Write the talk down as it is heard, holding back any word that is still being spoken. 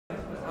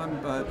I'm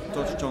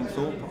Dr. John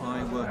Thorpe.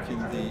 I work in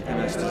the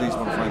MS Disease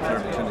Modifying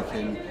Therapy Clinic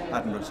in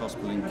Addenbrookes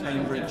Hospital in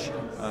Cambridge,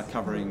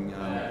 covering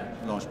a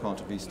large part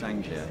of East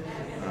Anglia.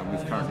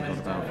 We've currently got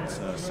about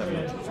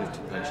 750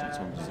 patients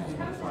on disease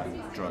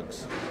modifying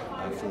drugs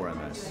for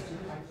MS.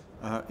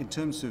 In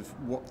terms of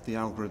what the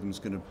algorithm is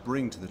going to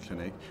bring to the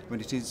clinic, I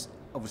mean, it is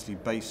obviously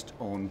based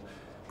on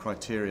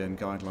criteria and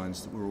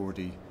guidelines that we're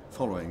already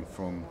following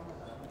from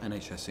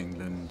NHS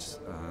England,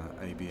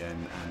 ABN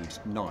and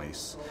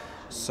NICE.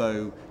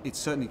 So it's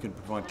certainly going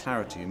to provide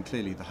clarity, and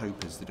clearly the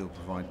hope is that it will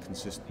provide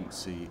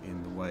consistency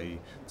in the way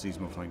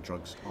disease-modifying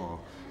drugs are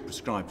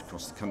prescribed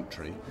across the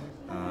country.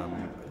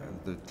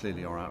 There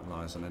clearly are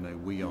outliers, and I know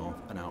we are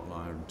an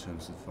outlier in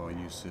terms of our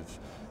use of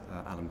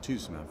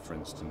alemtuzumab, for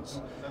instance.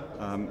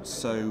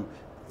 So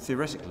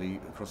theoretically,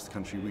 across the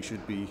country, we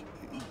should be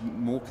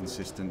more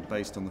consistent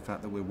based on the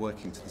fact that we're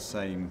working to the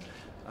same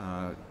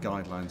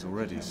guidelines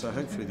already. So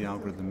hopefully the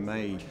algorithm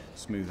may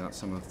smooth out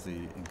some of the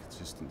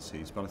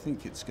inconsistencies, but I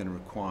think it's going to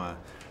require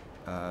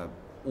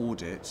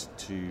audit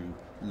to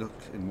look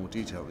in more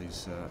detail at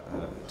these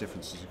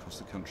differences across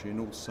the country, and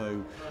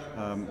also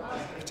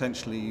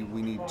potentially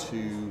we need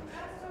to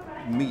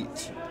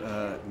meet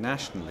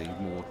nationally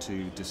more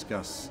to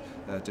discuss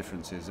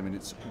differences. I mean,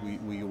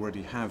 we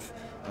already have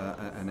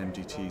an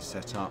MDT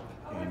set up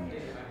in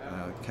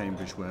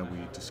Cambridge where we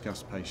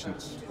discuss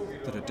patients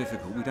that are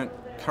difficult. We don't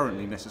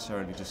currently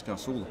necessarily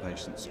discuss all the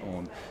patients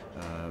on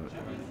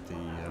the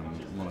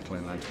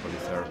monoclonal antibody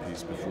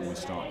therapies before we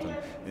start them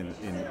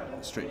in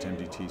strict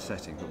MDT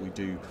setting, but we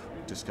do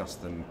discuss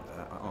them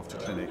after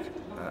clinic,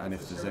 and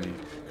if there's any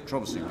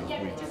controversy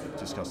we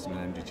discuss them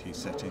in MDT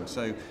setting.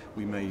 So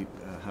we may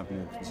have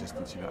more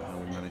consistency about how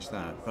we manage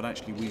that, but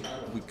actually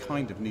we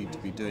kind of need to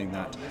be doing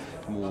that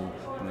more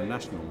on a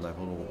national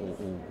level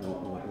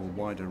or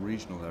wider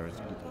regional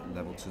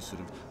level to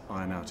sort of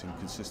iron out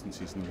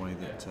inconsistencies in the way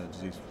that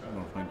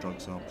disease-modifying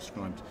drugs are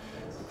prescribed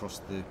across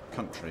the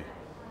country,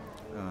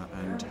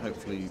 and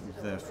hopefully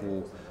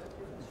therefore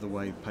the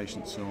way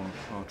patients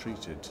are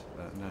treated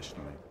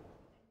nationally.